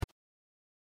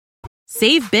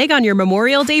Save big on your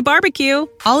Memorial Day barbecue,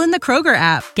 all in the Kroger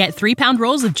app. Get 3-pound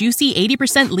rolls of juicy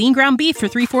 80% lean ground beef for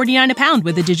 $3.49 a pound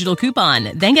with a digital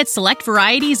coupon. Then get select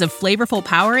varieties of flavorful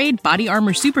Powerade, Body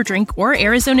Armor Super Drink, or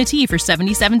Arizona tea for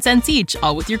 77 cents each,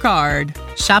 all with your card.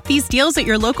 Shop these deals at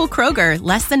your local Kroger,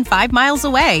 less than 5 miles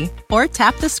away. Or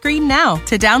tap the screen now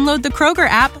to download the Kroger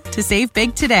app to save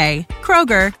big today.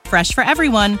 Kroger, fresh for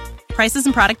everyone. Prices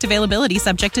and product availability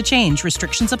subject to change.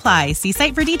 Restrictions apply. See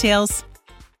site for details.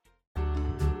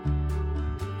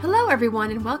 Hello,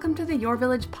 everyone, and welcome to the Your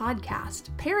Village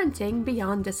podcast, Parenting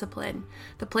Beyond Discipline,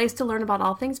 the place to learn about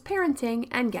all things parenting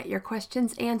and get your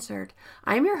questions answered.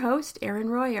 I'm your host, Erin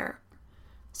Royer.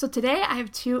 So today I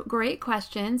have two great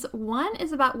questions. One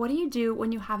is about what do you do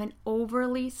when you have an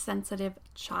overly sensitive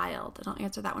child? And I'll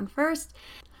answer that one first.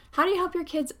 How do you help your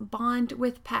kids bond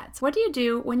with pets? What do you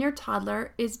do when your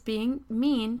toddler is being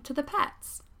mean to the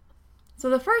pets? So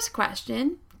the first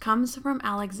question comes from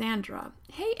Alexandra.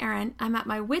 Hey, Erin, I'm at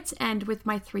my wit's end with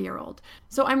my 3-year-old,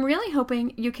 so I'm really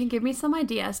hoping you can give me some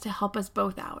ideas to help us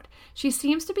both out. She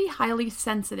seems to be highly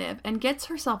sensitive and gets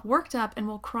herself worked up and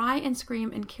will cry and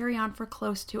scream and carry on for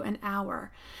close to an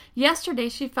hour. Yesterday,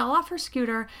 she fell off her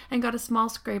scooter and got a small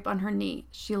scrape on her knee.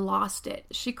 She lost it.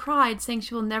 She cried, saying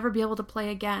she will never be able to play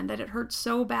again, that it hurt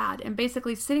so bad, and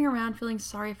basically sitting around feeling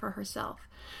sorry for herself.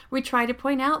 We try to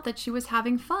point out that she was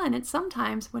having fun, and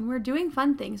sometimes when we're doing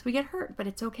fun things, we get hurt, but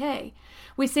it's okay.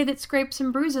 We say that scrapes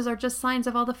and bruises are just signs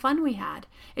of all the fun we had.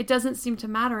 It doesn't seem to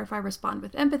matter if I respond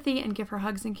with empathy and give her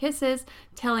hugs and kisses,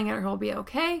 telling her it'll be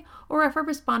okay, or if I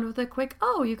respond with a quick,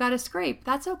 oh, you got a scrape,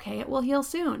 that's okay, it will heal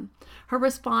soon. Her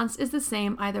response is the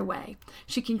same either way.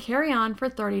 She can carry on for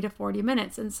 30 to 40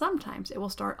 minutes, and sometimes it will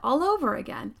start all over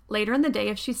again, later in the day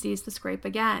if she sees the scrape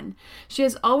again. She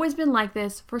has always been like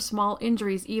this for small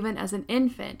injuries, even as an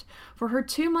infant. For her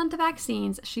 2-month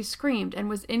vaccines, she screamed and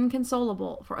was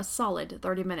inconsolable for a solid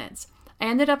 30 minutes. I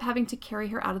ended up having to carry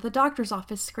her out of the doctor's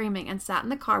office screaming and sat in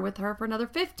the car with her for another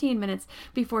 15 minutes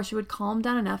before she would calm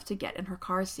down enough to get in her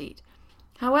car seat.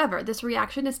 However, this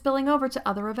reaction is spilling over to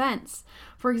other events.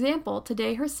 For example,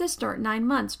 today her sister, 9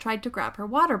 months, tried to grab her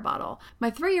water bottle. My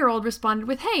 3-year-old responded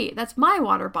with, hey, that's my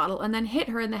water bottle, and then hit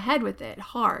her in the head with it,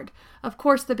 hard. Of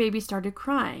course, the baby started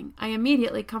crying. I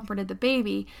immediately comforted the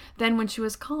baby. Then when she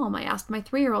was calm, I asked my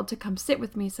 3-year-old to come sit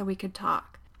with me so we could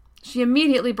talk. She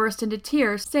immediately burst into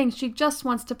tears, saying she just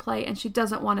wants to play and she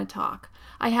doesn't want to talk.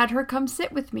 I had her come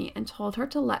sit with me and told her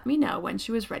to let me know when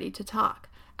she was ready to talk.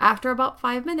 After about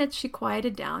 5 minutes, she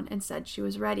quieted down and said she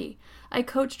was ready. I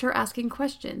coached her asking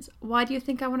questions. Why do you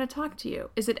think I want to talk to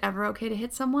you? Is it ever okay to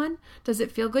hit someone? Does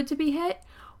it feel good to be hit?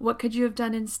 What could you have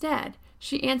done instead?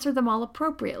 She answered them all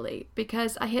appropriately.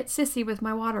 Because I hit Sissy with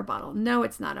my water bottle. No,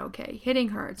 it's not okay. Hitting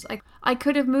hurts. I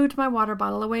could have moved my water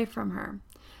bottle away from her.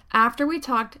 After we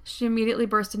talked, she immediately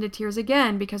burst into tears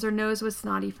again because her nose was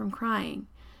snotty from crying.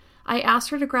 I asked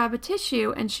her to grab a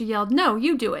tissue and she yelled, no,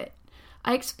 you do it.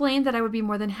 I explained that I would be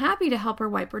more than happy to help her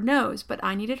wipe her nose, but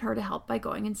I needed her to help by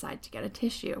going inside to get a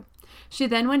tissue. She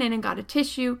then went in and got a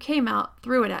tissue, came out,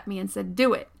 threw it at me, and said,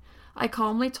 do it. I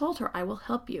calmly told her, I will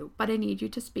help you, but I need you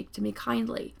to speak to me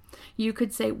kindly. You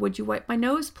could say, would you wipe my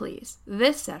nose, please?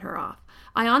 This set her off.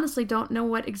 I honestly don't know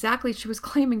what exactly she was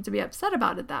claiming to be upset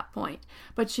about at that point,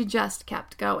 but she just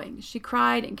kept going. She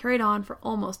cried and carried on for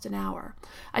almost an hour.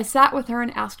 I sat with her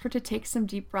and asked her to take some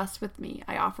deep breaths with me.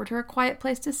 I offered her a quiet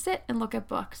place to sit and look at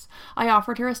books. I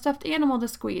offered her a stuffed animal to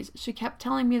squeeze. She kept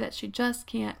telling me that she just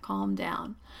can't calm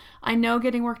down. I know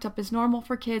getting worked up is normal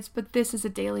for kids, but this is a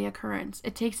daily occurrence.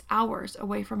 It takes hours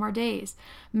away from our days.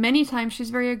 Many times she's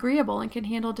very agreeable and can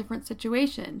handle different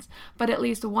situations, but at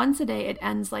least once a day it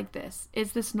ends like this.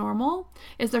 Is this normal?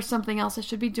 Is there something else I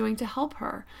should be doing to help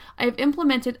her? I have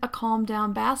implemented a calm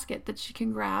down basket that she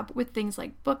can grab with things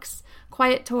like books,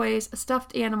 quiet toys, a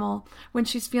stuffed animal when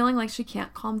she's feeling like she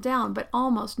can't calm down, but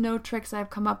almost no tricks I've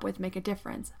come up with make a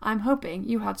difference. I'm hoping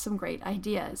you have some great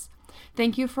ideas.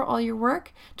 Thank you for all your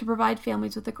work to provide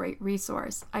families with a great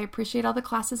resource. I appreciate all the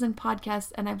classes and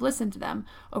podcasts, and I've listened to them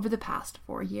over the past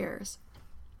 4 years.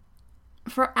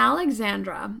 For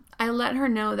Alexandra, I let her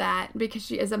know that, because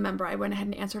she is a member, I went ahead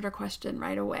and answered her question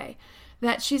right away,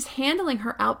 that she's handling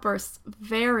her outbursts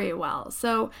very well.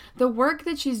 So the work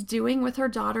that she's doing with her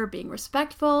daughter, being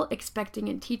respectful, expecting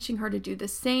and teaching her to do the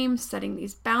same, setting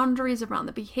these boundaries around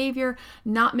the behavior,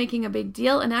 not making a big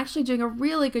deal, and actually doing a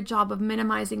really good job of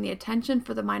minimizing the attention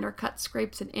for the minor cuts,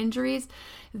 scrapes, and injuries.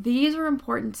 These are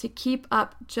important to keep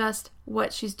up just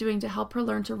what she's doing to help her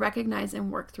learn to recognize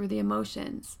and work through the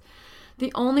emotions.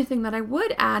 The only thing that I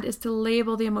would add is to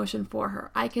label the emotion for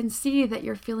her. I can see that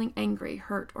you're feeling angry,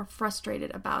 hurt, or frustrated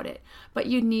about it, but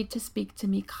you need to speak to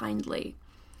me kindly.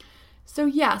 So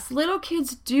yes, little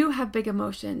kids do have big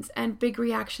emotions and big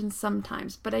reactions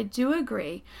sometimes, but I do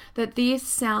agree that these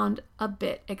sound a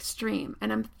bit extreme.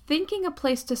 And I'm thinking a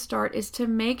place to start is to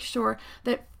make sure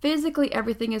that physically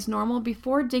everything is normal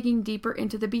before digging deeper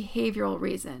into the behavioral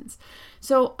reasons.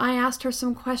 So I asked her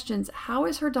some questions. How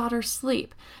is her daughter's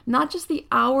sleep? Not just the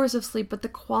hours of sleep, but the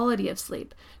quality of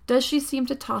sleep. Does she seem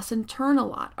to toss and turn a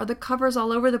lot? Are the covers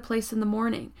all over the place in the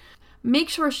morning? Make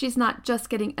sure she's not just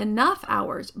getting enough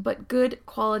hours, but good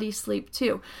quality sleep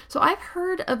too. So I've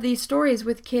heard of these stories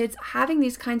with kids having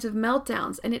these kinds of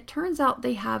meltdowns, and it turns out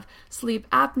they have sleep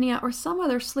apnea or some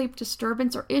other sleep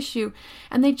disturbance or issue,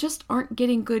 and they just aren't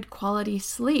getting good quality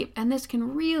sleep. And this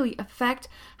can really affect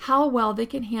how well they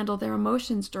can handle their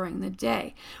emotions during the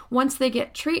day. Once they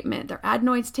get treatment, their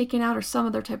adenoids taken out or some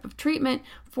other type of treatment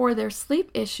for their sleep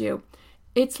issue,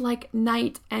 it's like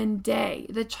night and day.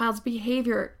 The child's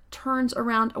behavior turns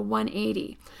around a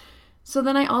 180. So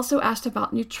then I also asked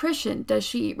about nutrition. Does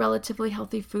she eat relatively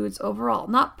healthy foods overall?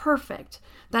 Not perfect.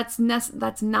 That's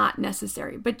not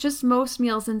necessary, but just most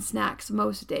meals and snacks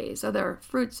most days. Are there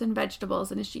fruits and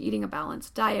vegetables, and is she eating a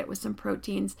balanced diet with some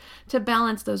proteins to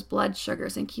balance those blood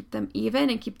sugars and keep them even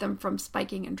and keep them from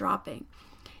spiking and dropping?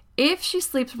 If she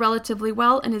sleeps relatively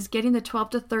well and is getting the 12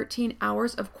 to 13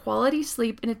 hours of quality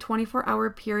sleep in a 24-hour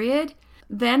period,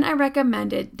 then I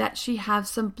recommended that she have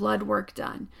some blood work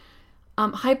done.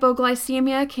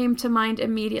 Hypoglycemia came to mind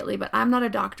immediately, but I'm not a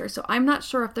doctor, so I'm not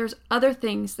sure if there's other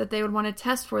things that they would want to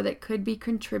test for that could be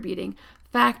contributing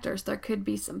factors. There could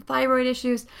be some thyroid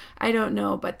issues. I don't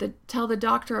know, but tell the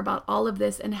doctor about all of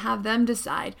this and have them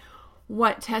decide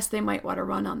what test they might want to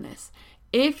run on this.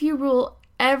 If you rule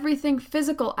everything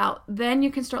physical out, then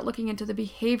you can start looking into the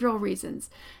behavioral reasons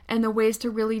and the ways to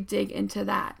really dig into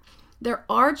that. There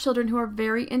are children who are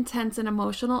very intense and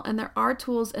emotional, and there are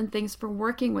tools and things for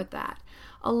working with that.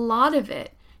 A lot of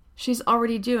it she's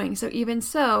already doing. So even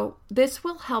so, this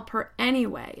will help her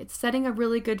anyway. It's setting a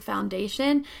really good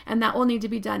foundation, and that will need to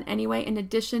be done anyway, in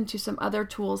addition to some other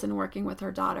tools in working with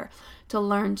her daughter to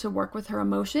learn to work with her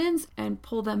emotions and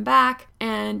pull them back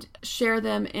and share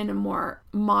them in a more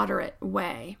moderate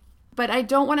way. But I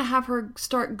don't want to have her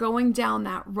start going down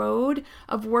that road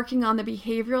of working on the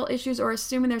behavioral issues or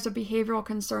assuming there's a behavioral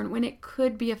concern when it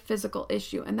could be a physical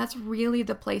issue. And that's really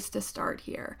the place to start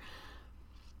here.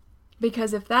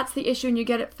 Because if that's the issue and you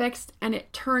get it fixed and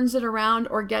it turns it around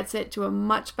or gets it to a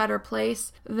much better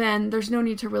place, then there's no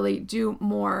need to really do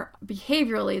more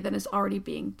behaviorally than is already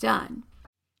being done.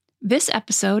 This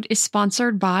episode is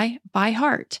sponsored by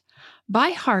ByHeart.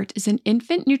 ByHeart is an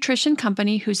infant nutrition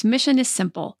company whose mission is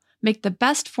simple: make the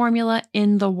best formula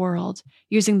in the world.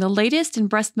 Using the latest in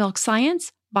breast milk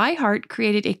science, ByHeart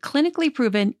created a clinically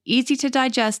proven,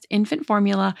 easy-to-digest infant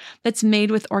formula that's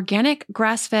made with organic,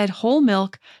 grass-fed whole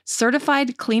milk,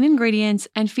 certified clean ingredients,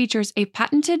 and features a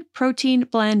patented protein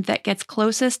blend that gets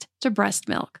closest to breast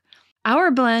milk. Our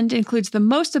blend includes the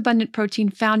most abundant protein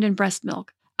found in breast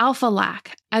milk,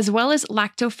 alpha-lac, as well as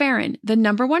lactoferrin, the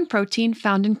number one protein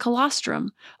found in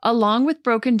colostrum, along with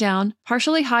broken down,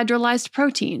 partially hydrolyzed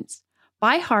proteins.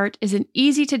 ByHeart is an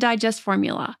easy-to-digest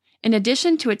formula. In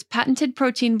addition to its patented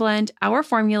protein blend, our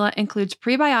formula includes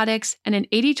prebiotics and an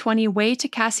 80-20 whey to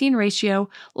casein ratio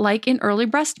like in early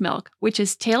breast milk, which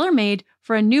is tailor-made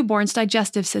for a newborn's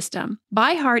digestive system.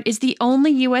 ByHeart is the only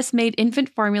U.S.-made infant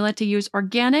formula to use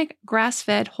organic,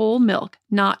 grass-fed whole milk,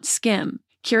 not skim.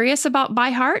 Curious about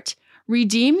ByHeart?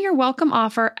 Redeem your welcome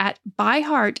offer at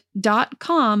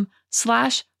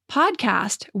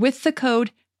byheart.com/podcast with the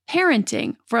code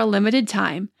PARENTING for a limited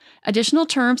time. Additional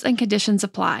terms and conditions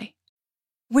apply.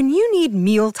 When you need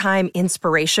mealtime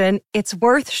inspiration, it's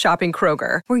worth shopping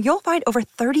Kroger, where you'll find over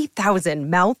 30,000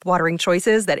 mouth-watering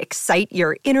choices that excite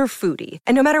your inner foodie.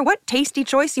 And no matter what tasty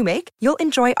choice you make, you'll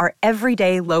enjoy our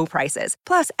everyday low prices,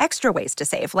 plus extra ways to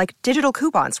save, like digital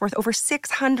coupons worth over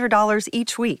 $600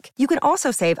 each week. You can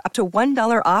also save up to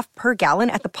 $1 off per gallon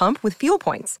at the pump with fuel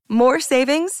points. More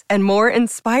savings and more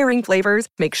inspiring flavors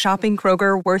make shopping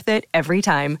Kroger worth it every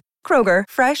time. Kroger,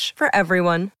 fresh for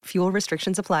everyone. Fuel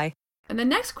restrictions apply. And the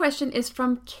next question is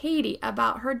from Katie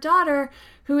about her daughter,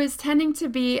 who is tending to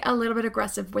be a little bit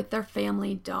aggressive with their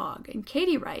family dog. And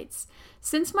Katie writes,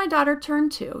 "Since my daughter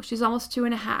turned 2, she's almost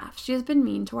 2.5, she has been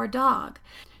mean to our dog.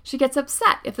 She gets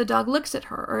upset if the dog looks at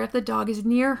her or if the dog is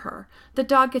near her. The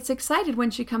dog gets excited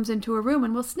when she comes into a room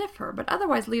and will sniff her, but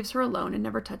otherwise leaves her alone and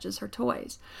never touches her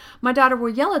toys. My daughter will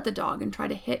yell at the dog and try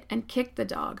to hit and kick the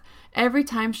dog. Every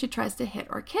time she tries to hit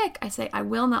or kick, I say, 'I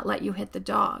will not let you hit the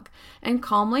dog,' and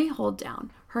calmly hold down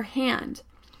her hand.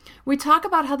 We talk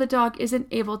about how the dog isn't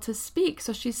able to speak,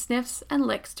 so she sniffs and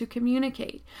licks to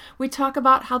communicate. We talk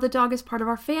about how the dog is part of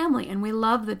our family and we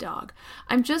love the dog.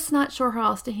 I'm just not sure how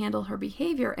else to handle her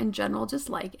behavior and general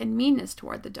dislike and meanness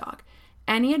toward the dog.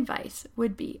 Any advice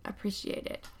would be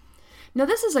appreciated. Now,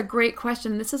 this is a great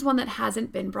question. This is one that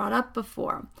hasn't been brought up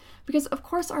before because, of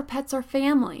course, our pets are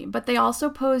family, but they also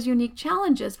pose unique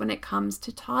challenges when it comes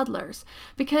to toddlers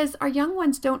because our young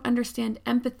ones don't understand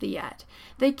empathy yet.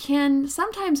 They can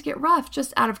sometimes get rough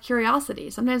just out of curiosity.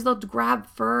 Sometimes they'll grab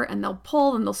fur and they'll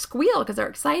pull and they'll squeal because they're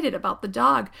excited about the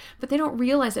dog, but they don't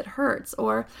realize it hurts.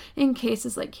 Or in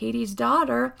cases like Katie's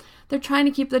daughter, they're trying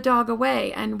to keep the dog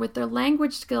away, and with their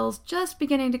language skills just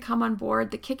beginning to come on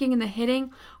board, the kicking and the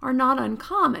hitting are not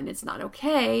uncommon. It's not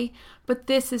okay, but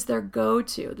this is their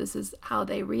go-to. This is how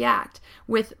they react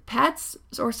with pets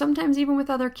or sometimes even with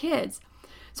other kids.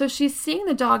 So she's seeing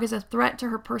the dog as a threat to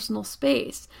her personal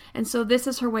space, and so this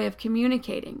is her way of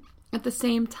communicating. At the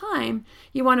same time,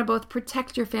 you want to both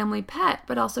protect your family pet,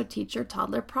 but also teach your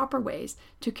toddler proper ways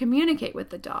to communicate with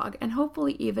the dog and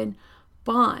hopefully even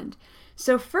bond.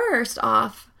 So first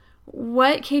off,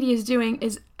 what Katie is doing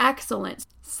is excellent,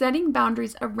 setting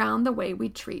boundaries around the way we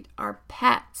treat our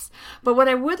pets. But what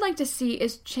I would like to see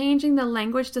is changing the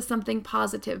language to something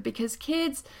positive, because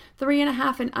kids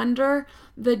 3.5 and under,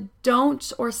 the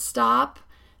don't or stop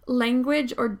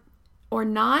language or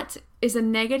not is a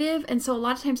negative, and so a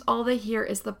lot of times all they hear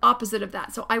is the opposite of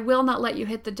that. So I will not let you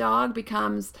hit the dog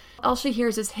becomes all she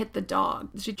hears is hit the dog.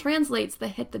 She translates the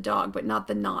hit the dog, but not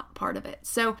the not part of it.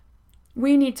 So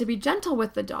we need to be gentle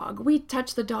with the dog. We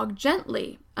touch the dog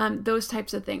gently, those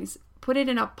types of things. Put it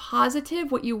in a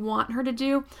positive, what you want her to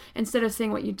do, instead of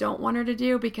saying what you don't want her to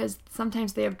do, because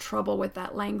sometimes they have trouble with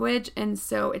that language, and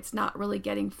so it's not really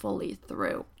getting fully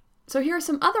through. So here are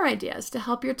some other ideas to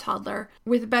help your toddler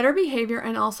with better behavior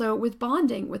and also with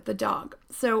bonding with the dog.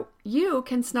 So you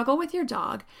can snuggle with your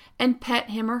dog and pet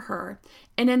him or her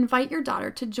and invite your daughter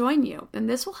to join you. And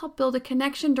this will help build a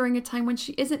connection during a time when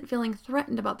she isn't feeling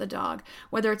threatened about the dog,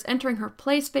 whether it's entering her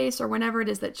play space or whenever it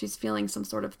is that she's feeling some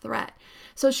sort of threat.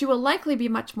 So she will likely be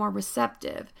much more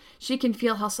receptive. She can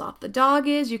feel how soft the dog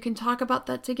is. You can talk about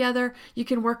that together. You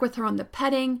can work with her on the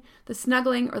petting, the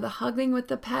snuggling, or the hugging with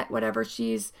the pet, whatever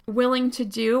she's willing to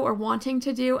do or wanting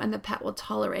to do, and the pet will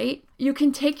tolerate. You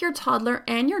can take your toddler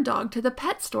and your dog to the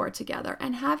pet store together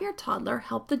and have your toddler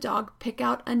help the dog pick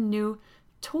out a new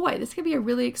toy. This could be a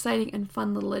really exciting and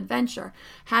fun little adventure.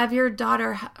 Have your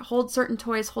daughter hold certain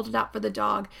toys, hold it out for the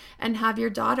dog, and have your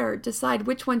daughter decide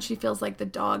which one she feels like the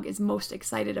dog is most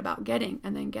excited about getting,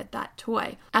 and then get that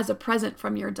toy as a present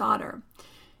from your daughter.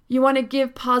 You want to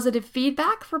give positive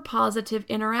feedback for positive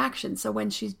interaction. So when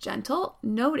she's gentle,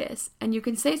 notice, and you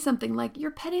can say something like, "You're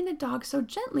petting the dog so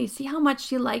gently. See how much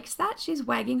she likes that? She's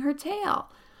wagging her tail."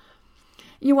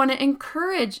 You want to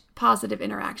encourage positive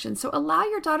interaction. So allow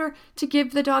your daughter to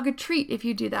give the dog a treat if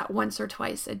you do that once or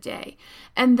twice a day.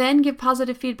 And then give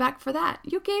positive feedback for that.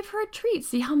 You gave her a treat.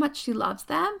 See how much she loves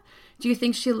them? Do you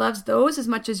think she loves those as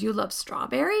much as you love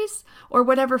strawberries? Or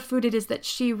whatever food it is that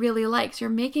she really likes. You're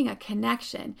making a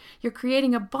connection. You're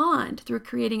creating a bond through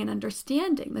creating an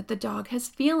understanding that the dog has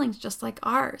feelings just like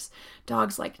ours.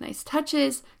 Dogs like nice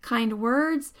touches, kind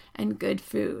words, and good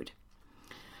food.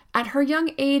 At her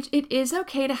young age, it is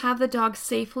okay to have the dog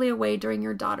safely away during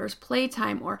your daughter's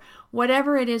playtime or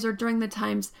whatever it is, or during the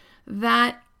times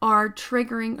that are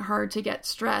triggering her to get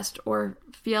stressed or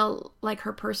feel like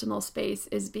her personal space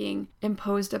is being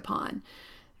imposed upon.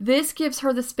 This gives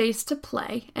her the space to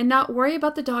play and not worry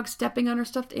about the dog stepping on her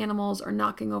stuffed animals or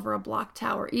knocking over a block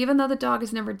tower. Even though the dog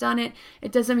has never done it,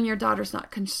 it doesn't mean your daughter's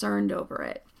not concerned over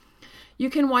it. You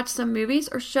can watch some movies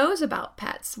or shows about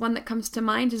pets. One that comes to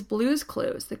mind is Blue's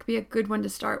Clues. That could be a good one to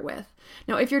start with.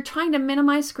 Now, if you're trying to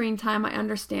minimize screen time, I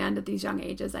understand at these young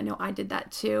ages. I know I did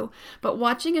that too. But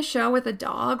watching a show with a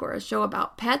dog or a show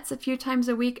about pets a few times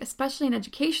a week, especially an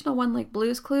educational one like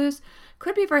Blue's Clues,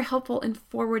 could be very helpful in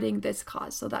forwarding this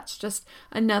cause. So that's just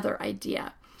another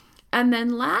idea. And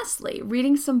then lastly,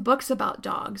 reading some books about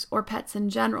dogs or pets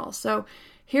in general. So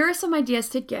here are some ideas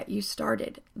to get you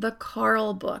started. The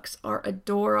Carl books are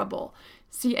adorable.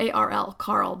 C-A-R-L,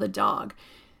 Carl the dog.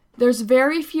 There's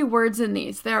very few words in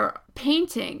these. They're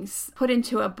paintings put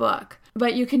into a book,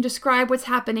 but you can describe what's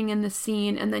happening in the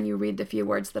scene and then you read the few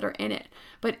words that are in it.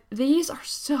 But these are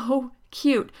so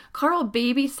cute. Carl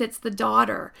babysits the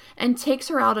daughter and takes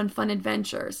her out on fun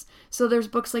adventures. So there's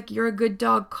books like You're a Good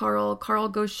Dog, Carl, Carl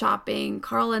Goes Shopping,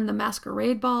 Carl and the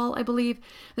Masquerade Ball, I believe.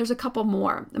 There's a couple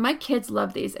more. My kids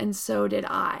love these, and so did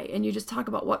I. And you just talk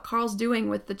about what Carl's doing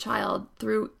with the child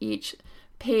through each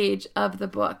page of the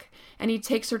book, and he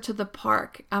takes her to the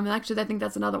park. Actually, I think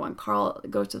that's another one. Carl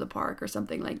goes to the park or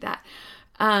something like that.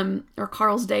 Or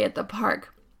Carl's Day at the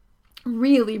Park.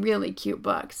 Really, really cute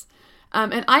books.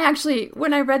 And I actually,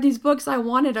 when I read these books, I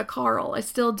wanted a Carl. I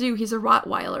still do. He's a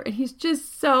Rottweiler, and he's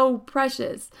just so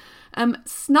precious.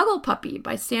 Snuggle Puppy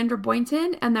by Sandra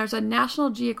Boynton, and there's a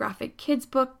National Geographic kids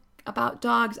book about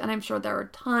dogs, and I'm sure there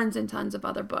are tons and tons of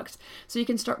other books. So you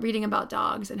can start reading about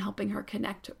dogs and helping her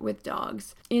connect with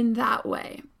dogs in that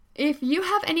way. If you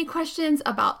have any questions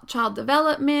about child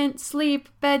development, sleep,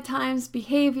 bedtimes,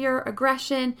 behavior,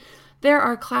 aggression, there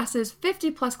are classes,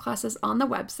 50 plus classes on the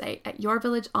website at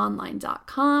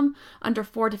yourvillageonline.com. Under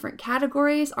 4 different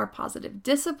categories are positive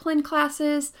discipline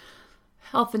classes,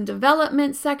 health and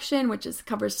development section, which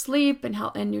covers sleep and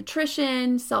health and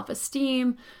nutrition,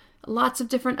 self-esteem, lots of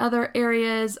different other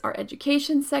areas. Our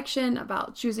education section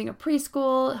about choosing a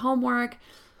preschool, homework,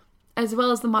 as well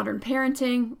as the modern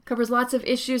parenting, covers lots of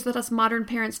issues that us modern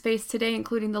parents face today,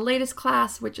 including the latest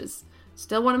class, which is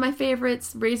still one of my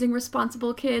favorites, Raising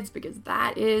Responsible Kids, because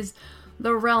that is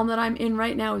the realm that I'm in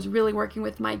right now, is really working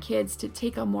with my kids to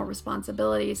take on more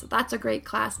responsibility. So that's a great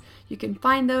class. You can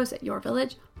find those at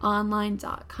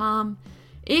yourvillageonline.com.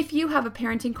 If you have a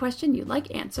parenting question you'd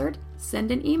like answered, send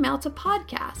an email to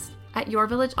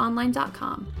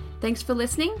podcast@yourvillageonline.com. Thanks for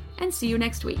listening, and see you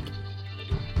next week.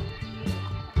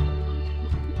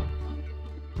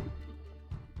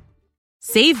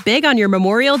 Save big on your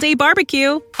Memorial Day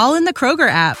barbecue, all in the Kroger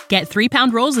app. Get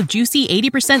 3-pound rolls of juicy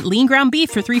 80% lean ground beef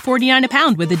for $3.49 a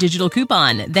pound with a digital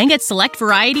coupon. Then get select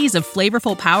varieties of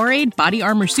flavorful Powerade, Body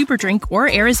Armor Super Drink,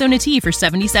 or Arizona tea for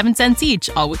 77 cents each,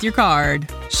 all with your card.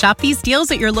 Shop these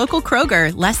deals at your local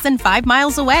Kroger, less than 5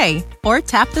 miles away. Or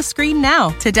tap the screen now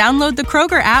to download the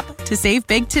Kroger app to save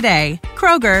big today.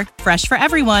 Kroger, fresh for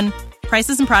everyone.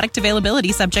 Prices and product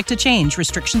availability subject to change.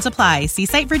 Restrictions apply. See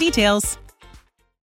site for details.